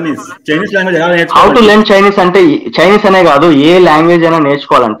learn Chinese language ఎలా నేర్చుకోవాలి? హౌ టు లెర్న్ చైనీస్ అంటే చైనీస్ అనే కాదు, ఏ లాంగ్వేజ్ అయినా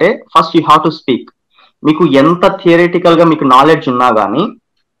నేర్చుకోవాలంటే first you have to speak. మీకు ఎంత థియరిటికల్ గా మీకు నాలెడ్జ్ ఉన్నా గానీ,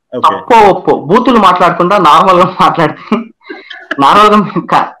 ఒప్పో బూతులు మాట్లాడకుండా నార్మల్ గా మాట్లాడితే, నార్మల్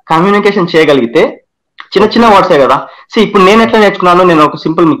గా కమ్యూనికేషన్ చేయగలిగితే, చిన్న వర్డ్సే కదా. ఇప్పుడు నేను ఎట్లా నేర్చుకున్నాను, నేను ఒక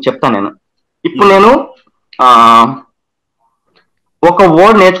సింపుల్ మీకు చెప్తాను. నేను ఇప్పుడు నేను ఒక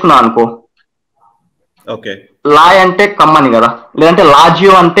వర్డ్ నేర్చుకున్నాను అనుకో, ఓకే, లాయ్ అంటే కమ్మని కదా, లేదంటే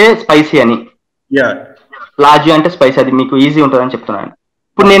లాజియో అంటే స్పైసీ అని. లాజియో అంటే స్పైసీ, అది మీకు ఈజీ ఉంటుందని చెప్తున్నాను.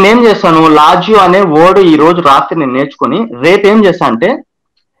 ఇప్పుడు నేనేం చేస్తాను, లాజియో అనే వర్డ్ ఈ రోజు రాత్రి నేను నేర్చుకుని రేపు ఏం చేస్తాను అంటే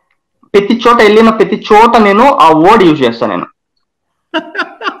ప్రతి చోట వెళ్ళిన ప్రతి చోట నేను ఆ వర్డ్ యూజ్ చేస్తాను నేను.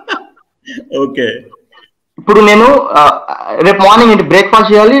 ఓకే, ఇప్పుడు నేను రేపు మార్నింగ్ ఏంటి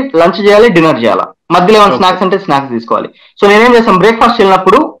బ్రేక్ఫాస్ట్ చేయాలి, లంచ్ చేయాలి, డిన్నర్ చేయాలి, మధ్యలో ఏమైనా స్నాక్స్ అంటే స్నాక్స్ తీసుకోవాలి. సో నేనేం చేస్తాను, బ్రేక్ఫాస్ట్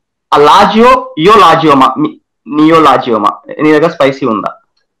వెళ్ళినప్పుడు ఆ లాజియో లాజియోమా నియో లాజియోమా నీ దగ్గర స్పైసీ ఉందా,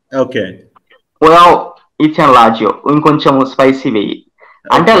 ఓకే, ఇచ్చాను లాజియో, ఇంకొంచెం స్పైసీ వెయ్యి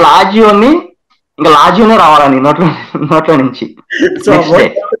అంటే లాజియోని ఇంకా లాజియోనే రావాలని నోట్లో నుంచి.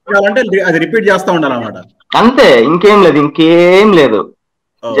 అది రిపీట్ చేస్తా ఉండాలన్నమాట. అంతే, ఇంకేం లేదు.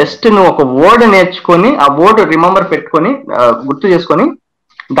 జస్ట్ నువ్వు ఒక వర్డ్ నేర్చుకొని ఆ వర్డ్ రిమెంబర్ పెట్టుకొని గుర్తు చేసుకొని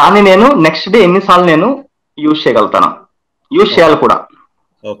దాన్ని నేను నెక్స్ట్ డే ఎన్నిసార్లు నేను యూజ్ చేయగలుగుతాను, యూజ్ చేయాలి కూడా.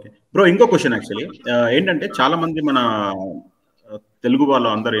 ఓకే బ్రో, ఇంకో క్వశ్చన్ యాక్చువల్లీ ఏంటంటే చాలా మంది మన తెలుగు వాళ్ళు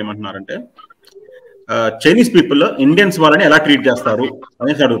అందరూ ఏమంటున్నారంటే చైనీస్ పీపుల్ ఇండియన్స్ వాళ్ళని ఎలా ట్రీట్ చేస్తారు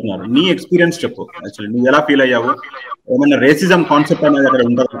అనేసి అడుగుతున్నారు. నీ ఎక్స్పీరియన్స్ చెప్పు, యాక్చువల్లీ నువ్వు ఎలా ఫీల్ అయ్యావు, ఏమన్నా రేసిజం కాన్సెప్ట్ అనేది అక్కడ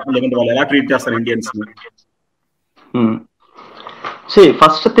ఉంటుందా, లేదంటే వాళ్ళు ఎలా ట్రీట్ చేస్తారు ఇండియన్స్ ని?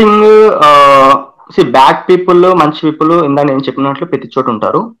 ఫస్ట్ థింగ్ బ్యాడ్ పీపుల్ మంచి పీపుల్ ఇందా నేను చెప్పినట్లు ప్రతి చోట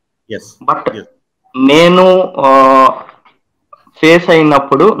ఉంటారు. బట్ నేను ఫేస్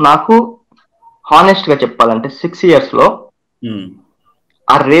అయినప్పుడు నాకు హానెస్ట్ గా చెప్పాలంటే 6 years లో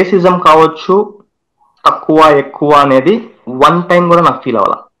ఆ రేసిజం కావచ్చు తక్కువ ఎక్కువ అనేది వన్ టైం కూడా నాకు ఫీల్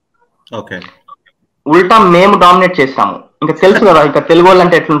అవ్వాల. ఓకే, ఉల్టా మేము డామినేట్ చేస్తాము. ఇంకా తెలుసు కదా ఇంకా తెలుగు వాళ్ళు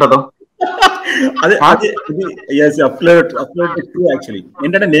అంటే ఎట్లుంటుందో. అదే యాక్చువల్లీ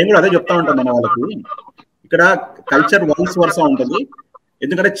ఏంటంటే నేను కూడా అదే చెప్తా ఉంటాను మన వాళ్ళకి, ఇక్కడ కల్చర్ వైస్ వర్సా ఉంటుంది.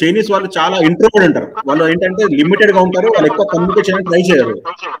 ఎందుకంటే చైనీస్ వాళ్ళు చాలా ఇంట్రోవర్ట్ ఉంటారు, వాళ్ళు ఏంటంటే లిమిటెడ్ గా ఉంటారు, వాళ్ళు ఎక్కువ కమ్యూనికేషన్ ట్రై చేయరు.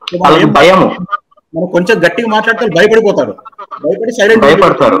 భయము, మనం కొంచెం గట్టిగా మాట్లాడితే భయపడిపోతారు, భయపడి సైలెంట్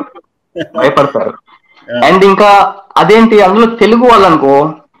భయపడతారు. అండ్ ఇంకా అదేంటి అందులో తెలుగు వాళ్ళు అనుకో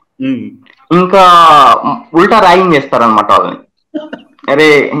ఇంకా ఉల్టా ర్యాగింగ్ చేస్తారు అనమాట వాళ్ళని. అరే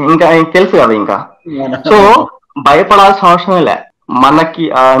ఇంకా తెలుసు కదా ఇంకా. సో భయపడాల్సిన అవసరం లే మనకి,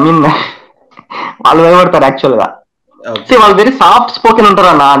 ఐ మీన్ వాళ్ళు భయపడతారు యాక్చువల్ గా. వాళ్ళు వెరీ సాఫ్ట్ స్పోకెన్ ఉంటారు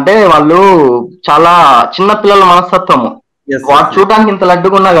అన్న, అంటే వాళ్ళు చాలా చిన్న పిల్లల మనస్తత్వము. వాడు చూడడానికి ఇంత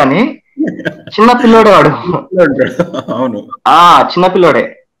లడ్డుకున్నా గానీ చిన్న పిల్లోడే వాడు, చిన్న పిల్లోడే.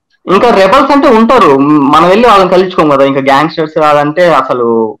 ఇంకా రెబల్స్ అంటే ఉంటారు, మనం వెళ్ళి వాళ్ళని కలుసుకోం కదా. ఇంకా గ్యాంగ్స్టర్స్ అదంటే అసలు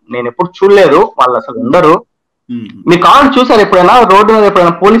నేను ఎప్పుడు చూడలేదు, వాళ్ళు అసలు ఉండరు. మీరు కావాలంటే చూసారు ఎప్పుడైనా రోడ్డు మీద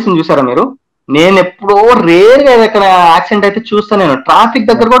ఎప్పుడైనా పోలీసుని చూసారా మీరు? నేను ఎప్పుడో రేర్ గా ఎక్కడ యాక్సిడెంట్ అయితే చూస్తాను, నేను ట్రాఫిక్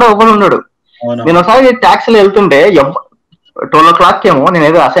దగ్గర కూడా ఎవరు ఉండడు. నేను ఒకసారి ట్యాక్సీలో వెళ్తుంటే 12 o'clock ఏమో నేను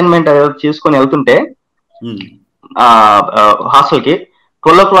ఏదో అసైన్మెంట్ చేసుకొని వెళ్తుంటే హాస్టల్ కి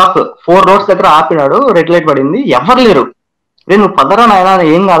 12 o'clock 4 roads దగ్గర ఆపినాడు, రెడ్ లైట్ పడింది, ఎవరు లేరు. రే నువ్వు పదరా నాయనా,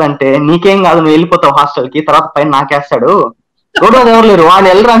 ఏం కాదంటే నీకేం కాదు నువ్వు వెళ్ళిపోతావు హాస్టల్ కి, తర్వాత పైన నాకేస్తాడు. రోడ్డు మీద ఎవరు లేరు, వాడు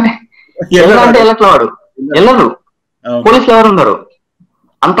వెళ్ళరా అంటే వెళ్ళట్లా, వాడు వెళ్ళరు, పోలీసులు ఎవరు ఉన్నారు,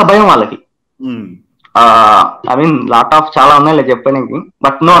 అంత భయం వాళ్ళకి. ఐ మీన్ లాట్ ఆఫ్ చాలా ఉన్నాయి చెప్పడానికి,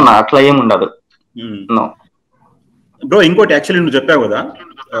 బట్ నో అన్న అట్లా ఏమి ఉండదు. నో బ్రో, ఇంకోటి యాక్చువల్లీ నువ్వు చెప్పావు కదా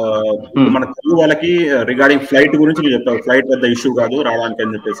మన తెలుగు వాళ్ళకి రిగార్డింగ్ ఫ్లైట్ గురించి నువ్వు చెప్పావు, ఫ్లైట్ పెద్ద ఇష్యూ కాదు రావడానికి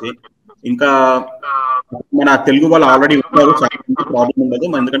అని చెప్పేసి. ఇంకా మన తెలుగు వాళ్ళు ఆల్రెడీ ఉన్నారు, చాలా ప్రాబ్లం ఉండదు,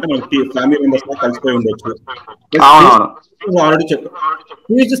 ఎందుకంటే మనకి ఫ్యామిలీ మెంబర్స్ తో కలిసిపోయి ఉండొచ్చు. ఆల్రెడీ చెప్పావు.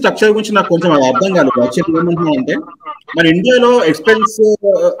 ఫీజు స్ట్రక్చర్ గురించి నాకు కొంచెం అర్థం కాలేదు. యాక్చువల్లీ ఏమంటున్నావు అంటే మన ఇండియాలో ఎక్స్పెన్స్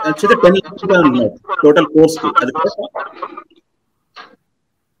వచ్చేది 10 lakhs అంటున్నారు టోటల్ కోర్స్ కి, అది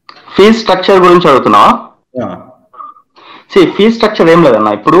ఫీజ్ స్ట్రక్చర్ గురించి అడుగుతున్నావా? ఫీజ్ స్ట్రక్చర్ ఏం లేదన్న,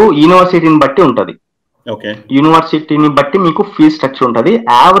 ఇప్పుడు యూనివర్సిటీని బట్టి ఉంటది. యూనివర్సిటీని బట్టి మీకు ఫీజ్ స్ట్రక్చర్ ఉంటది.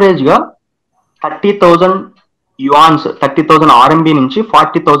 యావరేజ్ గా 30,000 yuans, 30,000 RMB నుంచి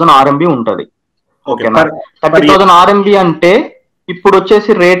 40,000 RMB ఉంటది. ఓకేనా? 30,000 RMB అంటే ఇప్పుడు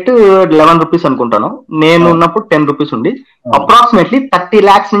వచ్చేసి రేట్ 11 rupees అనుకుంటాను, నేను ఉన్నప్పుడు 10 rupees ఉంది. అప్రాక్సిమేట్లీ 30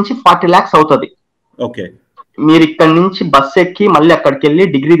 lakhs నుంచి 40 lakhs అవుతుంది. మీరు ఇక్కడ నుంచి బస్ ఎక్కి మళ్ళీ అక్కడికి వెళ్ళి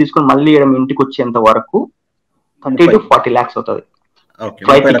డిగ్రీ తీసుకొని మళ్ళీ ఇంటికి వచ్చేంత వరకు 30 to 40 lakhs అవుతుంది.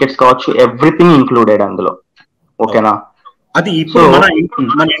 ఫ్లైట్ టికెట్స్ కావచ్చు, ఎవ్రీథింగ్ ఇంక్లూడెడ్ అందులో. ఓకేనా? అది ఇప్పుడు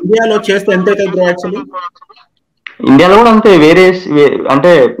మన ఇండియాలో చేస్తే ఎంత అవుతుంది బ్రో? యాక్చువల్లీ ఇండియాలో కూడా అంతే, వేరే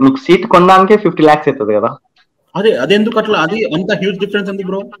అంటే మీకు సీట్ కొనడానికే 50 lakhs అవుతుంది కదా. అదే ఎందుకు అట్లా, అది అంత హ్యూజ్ డిఫరెన్స్ ఉంది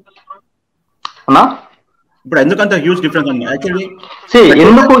బ్రో అన్నా? ఇప్పుడు ఎందుకు అంత హ్యూజ్ డిఫరెన్స్ ఉంది యాక్చువల్లీ?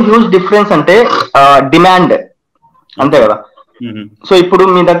 ఎందుకు హ్యూజ్ డిఫరెన్స్ అంటే డిమాండ్, అంతే కదా. సో ఇప్పుడు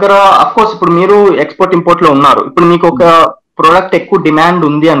మీ దగ్గర అఫ్ కోర్స్ ఇప్పుడు మీరు ఎక్స్పోర్ట్ ఇంపోర్ట్ లో ఉన్నారు, ఇప్పుడు మీకు ఒక ప్రోడక్ట్ ఎక్కువ డిమాండ్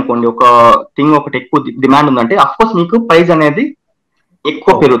ఉంది అనుకోండి, ఒక థింగ్ ఒకటి ఎక్కువ డిమాండ్ ఉందంటే అఫ్ కోర్స్ మీకు ప్రైస్ అనేది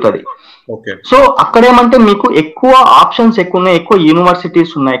ఎక్కువ పెరుగుతుంది. సో అక్కడేమంటే మీకు ఎక్కువ ఆప్షన్స్ ఎక్కువ ఉన్నాయి, ఎక్కువ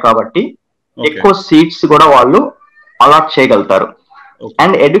యూనివర్సిటీస్ ఉన్నాయి కాబట్టి ఎక్కువ సీట్స్ కూడా వాళ్ళు అలాట్ చేయగలుగుతారు.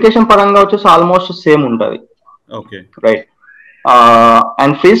 అండ్ ఎడ్యుకేషన్ పరంగా వచ్చేసి ఆల్మోస్ట్ సేమ్ ఉంటుంది, right.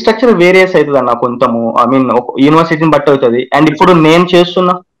 And fee structure various అవుతుంది అన్న కొంచెము, ఐ మీన్ యూనివర్సిటీని బట్టి అవుతుంది. అండ్ ఇప్పుడు నేను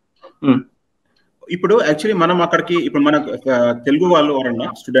చేస్తున్నా ఇప్పుడు యాక్చువల్లీ మనం అక్కడికి ఇప్పుడు మన తెలుగు వాళ్ళు ఎవరన్నా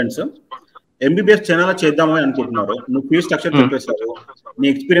స్టూడెంట్స్ ఎంబీబీఎస్ ఛానల్ చేద్దామని అనుకుంటున్నారు. నువ్వు ఫీ స్ట్రక్చర్ చెప్పేశావు, నీ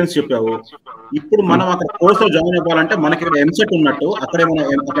ఎక్స్పీరియన్స్ చెప్పావు. ఇప్పుడు మనం అక్కడ కోర్సులో జాయిన్ అవ్వాలంటే మనకి ఇక్కడ ఎంసెట్ ఉన్నట్టు అక్కడ ఏమైనా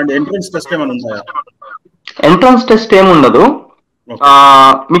ఎంట్రన్స్ టెస్ట్ ఏమైనా ఉంటాయా? ఎంట్రన్స్ టెస్ట్ ఏమి ఉండదు.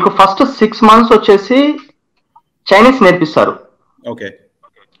 మీకు ఫస్ట్ 6 months వచ్చేసి చైనీస్ నేర్పిస్తారు.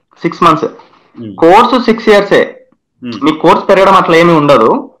 6 months కోర్సు 6 years. మీ కోర్స్ పెరగడం అట్లా ఏమి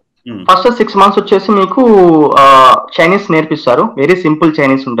ఉండదు. ఫస్ట్ 6 months వచ్చేసి మీకు చైనీస్ నేర్పిస్తారు. వెరీ సింపుల్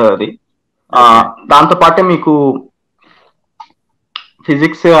చైనీస్ ఉంటుంది అది. దాంతో పాటే మీకు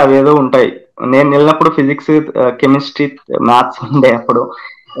ఫిజిక్స్ అవేదో ఉంటాయి. నేను వెళ్ళినప్పుడు ఫిజిక్స్, కెమిస్ట్రీ, మ్యాథ్స్ ఉండే అప్పుడు.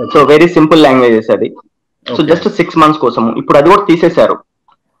 సో వెరీ సింపుల్ లాంగ్వేజెస్ అది. సో జస్ట్ 6 months కోసం. ఇప్పుడు అది కూడా తీసేశారు.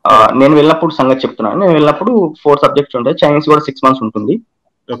 నేను వెళ్ళినప్పుడు సంగతి చెప్తున్నాను. నేను వెళ్ళినప్పుడు 4 subjects ఉంటాయి, చైనీస్ కూడా 6 months ఉంటుంది.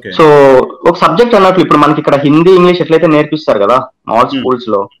 సో ఒక సబ్జెక్ట్ అన్నట్లు ఇప్పుడు మనకి ఇక్కడ హిందీ, ఇంగ్లీష్ ఎట్లయితే నేర్పిస్తారు కదా ఆల్ స్కూల్స్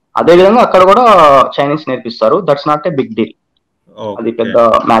లో, అదే విధంగా అక్కడ కూడా చైనీస్ నేర్పిస్తారు. That's not a big deal, అది పెద్ద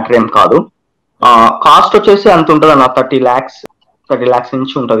మ్యాటర్ ఏం కాదు. కాస్ట్ వచ్చేసి అంత ఉంటుంది అన్న, 30 lakhs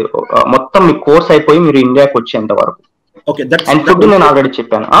నుంచి ఉంటుంది మొత్తం మీ కోర్స్ అయిపోయి మీరు ఇండియాకి వచ్చేంత వరకు. అండ్ ఫుడ్ నేను ఆల్రెడీ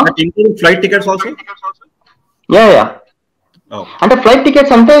చెప్పాను. Flight tickets also? యా అంటే ఫ్లైట్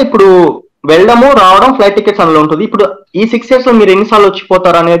టికెట్స్ అంటే ఇప్పుడు వెళ్ళడము రావడం ఫ్లైట్ టికెట్స్ అందులో ఉంటుంది. ఇప్పుడు ఈ 6 years లో మీరు ఎన్నిసార్లు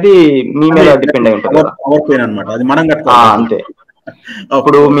వచ్చిపోతారు అనేది మీ మీద డిపెండ్ అయి ఉంటుంది కదా. అంతే.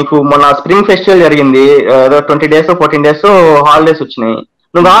 ఇప్పుడు మీకు మొన్న స్ప్రింగ్ ఫెస్టివల్ జరిగింది, 20 days 14 days హాలిడేస్ వచ్చినాయి.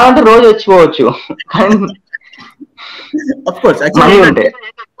 నువ్వు కావాలంటే రోజు వచ్చిపోవచ్చు. మనీ ఉంటే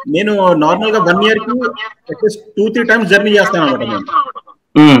నేను నార్మల్ గా 1 year కి 2-3 times జర్నీ చేస్తాను అనమాట.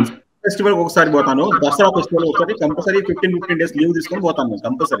 ఫెస్టివల్ ఒకసారి పోతాను, దసరా ఫెస్టివల్ ఒకసారి కంపల్సరీ 15 days లీవ్ తీసుకొని పోతాను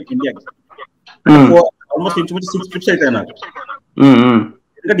కంపల్సరీ ఇండియాకి. ఆల్మోస్ట్ ఇంచుమించు 6 trips అవుతాయి నాకు.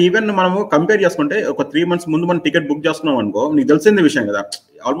 ఎందుకంటే ఈవెన్ మనము కంపేర్ చేసుకుంటే ఒక 3 months ముందు మనం టికెట్ బుక్ చేస్తున్నాం అనుకో, నీకు తెలిసిందే విషయం కదా.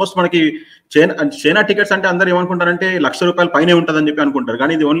 ఆల్మోస్ట్ మనకి చైనా టికెట్స్ అంటే అందరు ఏమనుకుంటారంటే ₹1,00,000 పైనే ఉంటుందని చెప్పి అనుకుంటారు.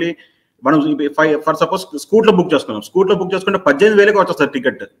 కానీ ఇది ఓన్లీ మనం ఫర్ సపోజ్ స్కూట్ లో బుక్ చేసుకున్నాం, స్కూట్ లో బుక్ చేసుకుంటే 18,000 వచ్చేస్తారు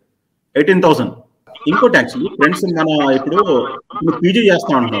టికెట్, 18,000. ఇంకోటి యాక్చువల్లీ ఫ్రెండ్స్, మన ఇప్పుడు నువ్వు పీజీ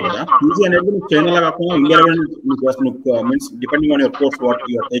చేస్తా అంటున్నావు కదా, పీజీ అనేది నువ్వు చైనాలో కాకుండా ఇండియాలో means depending on your course what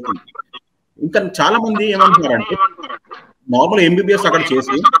your taking. ఇంకా చాలా మంది ఏమంటున్నారంటే నార్మల్ ఎంబీబీఎస్ అక్కడ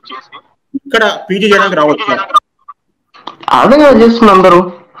చేసి ఇక్కడ పీజీ చేయడానికి రావచ్చు. అదే చేస్తున్నారు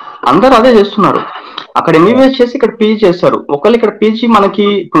అందరూ అదే చేస్తున్నారు. అక్కడ ఎంబీబీఎస్ చేసి ఇక్కడ పీజీ చేస్తారు. ఒకవేళ ఇక్కడ పీజీ మనకి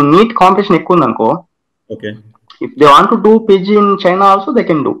ఇప్పుడు నీట్ కాంపిటీషన్ ఎక్కువ ఉంది అనుకో, if they want to do PG in China also they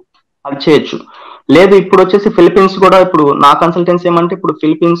can do, అది చేయొచ్చు. లేదు ఇప్పుడు వచ్చేసి ఫిలిపీన్స్ కూడా, ఇప్పుడు నా కన్సల్టెన్సీ ఏమంటే ఇప్పుడు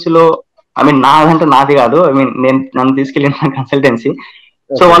ఫిలిపీన్స్ లో, ఐ మీన్ నాదంటే నాది కాదు, ఐ మీన్ నన్ను తీసుకెళ్ళిన కన్సల్టెన్సీ.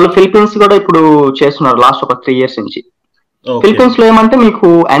 సో వాళ్ళు ఫిలిపీన్స్ కూడా ఇప్పుడు చేస్తున్నారు లాస్ట్ ఒక 3 years నుంచి. ఫిలిపీన్స్ లో ఏమంటే మీకు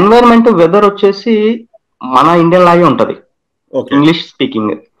ఎన్వైరన్మెంట్, వెదర్ వచ్చేసి మన ఇండియన్ లాగే ఉంటది, ఇంగ్లీష్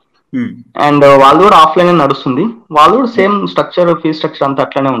స్పీకింగ్. అండ్ వాళ్ళు కూడా ఆఫ్లైన్ నడుస్తుంది, వాళ్ళు కూడా సేమ్ స్ట్రక్చర్, ఫీ స్ట్రక్చర్ అంతా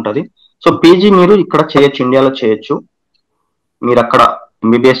అట్లనే ఉంటది. సో పీజీ మీరు ఇక్కడ చేయొచ్చు, ఇండియాలో చేయొచ్చు. మీరు అక్కడ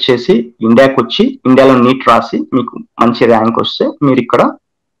ఎంబీబీఎస్ చేసి ఇండియాకి వచ్చి ఇండియాలో నీట్ రాసి మీకు మంచి ర్యాంక్ వస్తే మీరు ఇక్కడ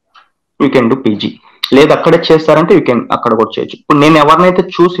యూ కెన్ డూ పీజీ. లేదు అక్కడే చేస్తారంటే యూ కెన్ అక్కడ కూడా చేయొచ్చు. ఇప్పుడు నేను ఎవరినైతే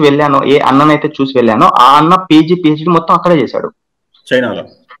చూసి వెళ్ళానో, ఏ అన్ననైతే చూసి వెళ్ళానో ఆ అన్న పీజీ మొత్తం అక్కడే చేశాడు,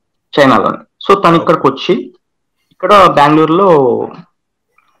 చైనాలోనే. సో తను ఇక్కడికి వచ్చి ఇక్కడ బెంగళూరులో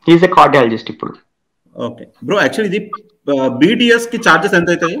ఈజ్ ఏ కార్డియాలజిస్ట్ ఇప్పుడు. ఓకే బ్రో, యాక్చువల్లీ ఇది బీడీఎస్ కి చార్జెస్ ఎంత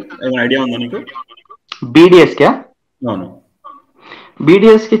అవుతాయి, ఏమైనా ఐడియా ఉందా నీకు? బీడీఎస్ కి? అవును,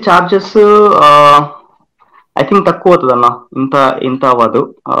 బీడీఎస్ కి చార్జెస్ ఐ థింక్ తక్కువ అవుతుంది అన్న, ఇంత అవ్వదు.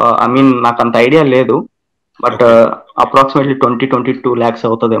 ఐ మీన్ నాకు అంత ఐడియా లేదు, బట్ అప్రాక్సిమేట్లీ 20-22 lakhs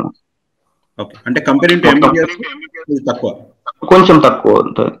అవుతుందేమో. అంటే కంపేరింగ్ టు ఎంబీబీఎస్ తక్కువ, కొంచెం తక్కువ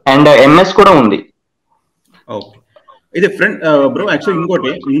ఉంటుంది. అండ్ ఎంఎస్ కూడా ఉంది. ఓకే, ఇది ఫ్రెండ్ బ్రో. యాక్చువల్లీ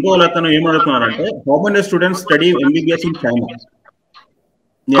ఇంకో అతను ఏమడుగుతున్నారంటే, how many students study MBBS in China?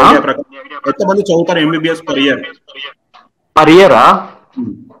 నీ ఐడియా ప్రకారం ఎంతమంది చదువుతారు ఎంబీబీఎస్ పర్ ఇయర్? పర్ ఇయరా?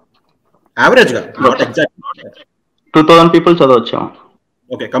 యావరేజ్ గా, నాట్ ఎగ్జాక్ట్. 2000 people చదవచ్చు.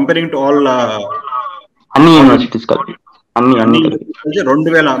 ఓకే, కంపేరింగ్ టు ఆల్ అన్ని యూనివర్సిటీస్ కలిపి, అన్ని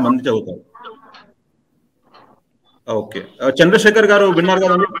 2000 మంది చదువుతారు. ఓకే, చంద్రశేఖర్ గారు విన్నారు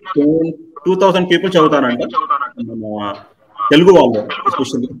కదండి, 2000 people చదువుతారంట తెలుగు వాళ్ళు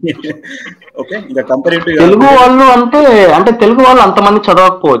ఎస్పెషల్లీ. ఓకే, ఇంకా కంపేర్ టు తెలుగు వాళ్ళు అంటే తెలుగు వాళ్ళు అంతమంది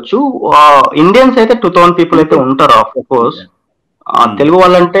చదవకపోవచ్చు. ఇండియన్స్ అయితే 2000 పీపుల్ అయితే ఉంటారు ఆఫ్ కోర్స్. తెలుగు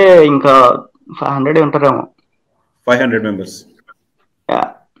వాళ్ళంటే ఇంకా 500 ఉంటారేమో. 500 members.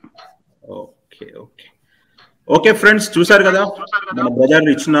 Okay okay okay friends, చూసారు కదా మన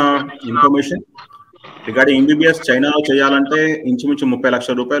బ్రదర్ ఇచ్చిన ఇన్ఫర్మేషన్ రిగార్డింగ్ ఎంబీబీఎస్. చైనాలో చేయాలంటే ఇంచుమించు 30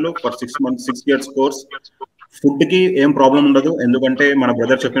 లక్షల రూపాయలు for 6 months 6 years course. Food కి ఏం ప్రాబ్లం ఉండదు, ఎందుకంటే మన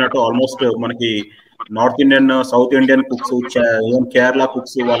బ్రదర్ చెప్పినట్టు ఆల్మోస్ట్ మనకి north Indian, south Indian cooks, even Kerala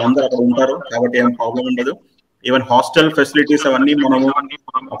cooks వాళ్ళందరూ అక్కడ ఉంటారు, కాబట్టి ఏం ప్రాబ్లం ఉండదు. ఈవెన్ హాస్టల్ ఫెసిలిటీస్ అవన్నీ మనము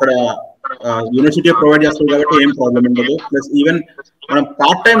అక్కడ యూనివర్సిటీ ప్రొవైడ్ చేస్తుంది కాబట్టి ఏం ప్రాబ్లం ఉండదు. ప్లస్ ఈవెన్ మనం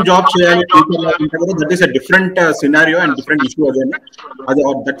పార్ట్ టైం జాబ్ చేయాలి టీచర్ లా ఉంటే కూడా that is a different scenario and different issue. అది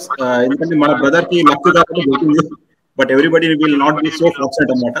దట్స్ ఎందుకంటే మన బ్రదర్ కి లక్ కాబట్టి దొరికింది, but everybody will not be so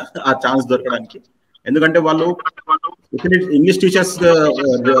fortunate అన్నమాట ఆ ఛాన్స్ దొరకడానికి. ఎందుకంటే వాళ్ళు ఇంగ్లీష్ టీచర్స్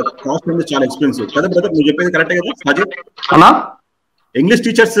కాస్ట్ అనేది చాలా ఎక్స్పెన్సివ్ కదా బ్రదర్, నువ్వు చెప్పేది కరెక్టే కదా సాజిద్? ఇంగ్లీష్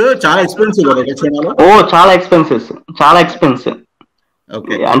టీచర్స్ చాలా ఎక్స్పెన్సివ్ కదా చైనాలో. చాలా ఎక్స్పెన్సివ్.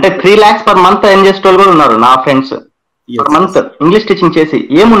 ఓకే, అంటే 3 lakhs per month ఎర్న్ చేసే వాళ్ళు కూడా ఉన్నారు నా friends. Per month English teaching చేసి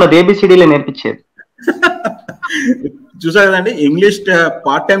ఏమున్నది, ఏబిసిడీలే నేర్పించేది. చూసారు కదండి, ఇంగ్లీష్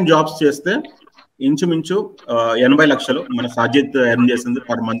పార్ట్ టైం జాబ్స్ చేస్తే ఇంచుమించు 80 లక్షలు మన సాజిద్ ఎర్న్ చేసింది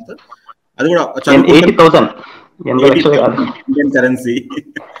పర్ మంత్. అది కూడా 80,000 ఇండియన్ కరెన్సీ.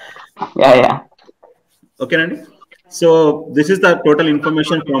 ఓకేనండి, so this is the total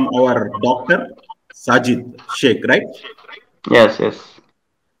information from our doctor Sajid Shaik, right? Yes.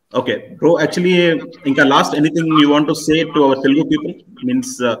 Okay, bro. Actually, inka last anything you want to say to our Telugu people? Means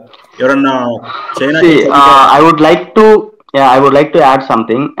evarana China. See, I would like to add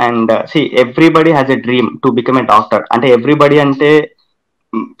something. And see, everybody has a dream to become a doctor. Ante everybody ante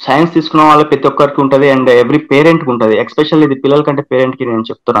science తీసుకున్న వాళ్ళ ప్రతి ఒక్కరికి ఉంటుంది, and every parent కి ఉంటుంది. Especially ఇది పిల్లల కంటే పేరెంట్ కి నేను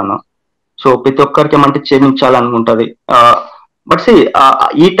చెప్తున్నాను. సో ప్రతి ఒక్కరికి ఏమంటే చేయించాలనుకుంటది. బట్ సి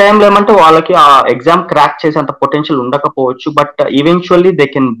ఈ టైంలో ఏమంటే వాళ్ళకి ఆ ఎగ్జామ్ క్రాక్ చేసేంత పొటెన్షియల్ ఉండకపోవచ్చు, but eventually they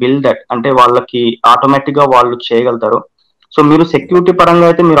can build that. అంటే వాళ్ళకి ఆటోమేటిక్ గా వాళ్ళు చేయగలుగుతారు. సో మీరు సెక్యూరిటీ పరంగా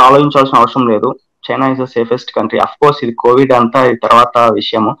అయితే మీరు ఆలోచించాల్సిన అవసరం లేదు. China is the safest country. Of course ఇది కోవిడ్ అంతా తర్వాత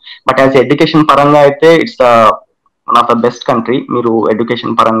విషయము, బట్ యాజ్ ఎడ్యుకేషన్ పరంగా అయితే it's one of the best country. మీరు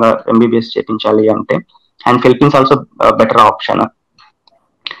ఎడ్యుకేషన్ పరంగా ఎంబీబీఎస్ చేయించాలి అంటే, and Philippines also better option.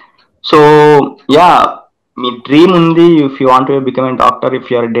 So me dream ఉంది, if you want to become a doctor, if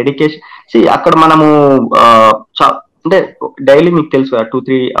you're dedication. అక్కడ మనము అంటే డైలీ మీకు తెలుసు కదా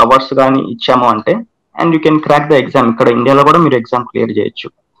 2-3 hours కానీ ఇచ్చాము అంటే, and you can crack the exam. ఇక్కడ ఇండియాలో కూడా మీరు ఎగ్జామ్ క్లియర్ చేయొచ్చు.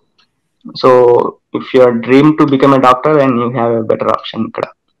 So if your dream to become a doctor, and you have a better option ఇక్కడ.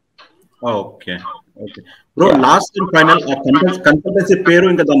 Okay bro, last and final consultancy పేరు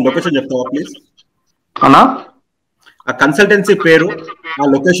ఇంకా దాని లొకేషన్ చెప్తావా ప్లీజ్? అన్నా, ఆ కన్సల్టెన్సీ పేరు, ఆ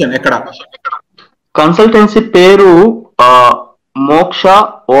లొకేషన్ ఎక్కడ? కన్సల్టెన్సీ పేరు మోక్ష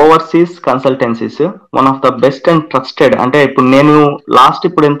overseas consultancies. One of the best and trusted. అంటే ఇప్పుడు నేను లాస్ట్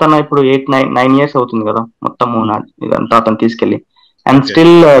ఇప్పుడు ఎంత, ఇప్పుడు 8-9 years అవుతుంది కదా మొత్తము ఇదంతా అతను తీసుకెళ్ళి, అండ్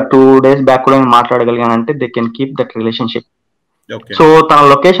స్టిల్ 2 days బ్యాక్ కూడా నేను మాట్లాడగలిగానంటే they can keep that relationship. So తన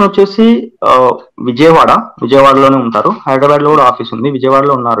లొకేషన్ వచ్చేసి విజయవాడలోనే ఉంటారు. హైదరాబాద్ లో కూడా ఆఫీస్ ఉంది,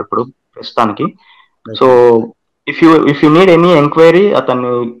 విజయవాడలో ఉన్నారు ఇప్పుడు ప్రస్తుతానికి. So if you need any enquiry అతని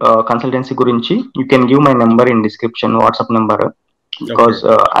కన్సల్టెన్సీ గురించి, you can give my number in description, WhatsApp number, because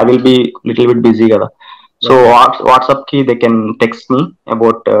I will be little bit busy కదా. So WhatsApp ki they can text me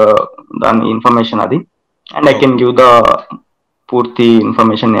about దాని information అది, and I can give the పూర్తి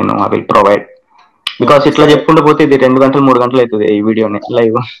information నేను I will provide. Because ఇట్లా చెప్పుకుంటూ పోతే ఇది 2 గంటలు 3 గంటలు అవుతుంది ఈ వీడియోని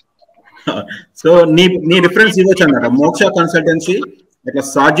లైవ్. సో నీ రిఫరెన్స్ ఇవ్వచ్చు అన్నమాట, మోక్ష కన్సల్టెన్సీ ఇట్లా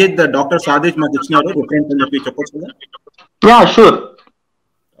సాజిద్, డాక్టర్ సాజిద్ మాకు ఇచ్చినారు రిఫరెన్స్ అని చెప్పి చెప్పొచ్చు కదా? Yeah sure.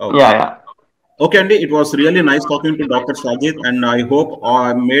 ఓకే అండి, it was really nice talking to doctor Sajid, and I hope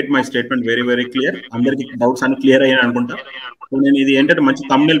I made my statement very very clear. అందరికి డౌట్స్ అన్ని క్లియర్ అయ్యాను అనుకుంటా. సో నేను ఇది ఏంటంటే మంచి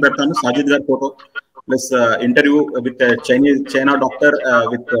థంబ్నెయిల్ పెడతాను, సాజిద్ గారి photo plus interview with China doctor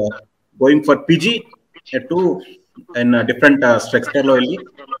with going for PG to and different structure లో వెళ్ళి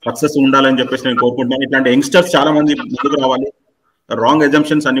సక్సెస్ ఉండాలని చెప్పేసి నేను కోరుకుంటున్నాను. ఇట్లాంటి యంగ్స్టర్స్ చాలా మంది ముందుకు రావాలి, రాంగ్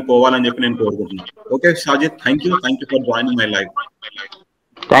అజంప్షన్స్ అన్ని పోవాలని చెప్పి నేను కోరుకుంటున్నాను. Okay Sajid, thank you for joining my live.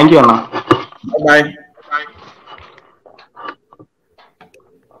 Thank you అన్న. బాయ్.